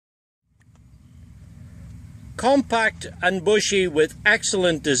Compact and bushy with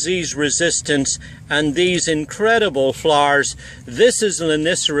excellent disease resistance and these incredible flowers. This is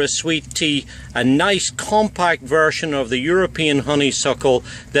Lonicera Sweet Tea, a nice compact version of the European honeysuckle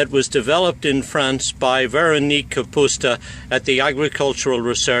that was developed in France by Veronique Capusta at the Agricultural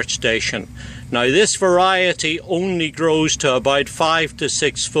Research Station. Now this variety only grows to about 5 to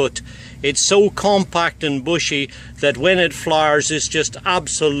 6 foot. It's so compact and bushy that when it flowers it's just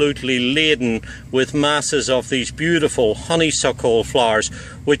absolutely laden with masses of these beautiful honeysuckle flowers,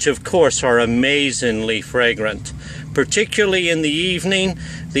 which of course are amazingly fragrant. Particularly in the evening,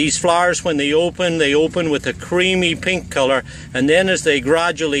 these flowers, when they open with a creamy pink color, and then as they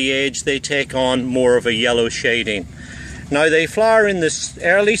gradually age they take on more of a yellow shading. Now they flower in this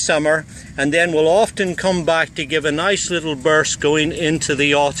early summer and then will often come back to give a nice little burst going into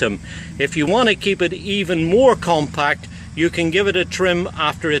the autumn. If you want to keep it even more compact, you can give it a trim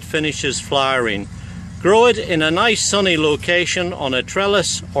after it finishes flowering. Grow it in a nice sunny location on a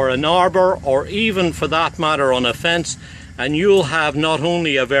trellis or an arbor, or even for that matter on a fence, and you'll have not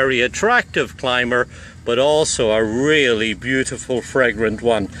only a very attractive climber but also a really beautiful fragrant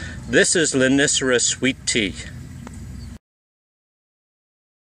one. This is Lonicera Sweet Tea.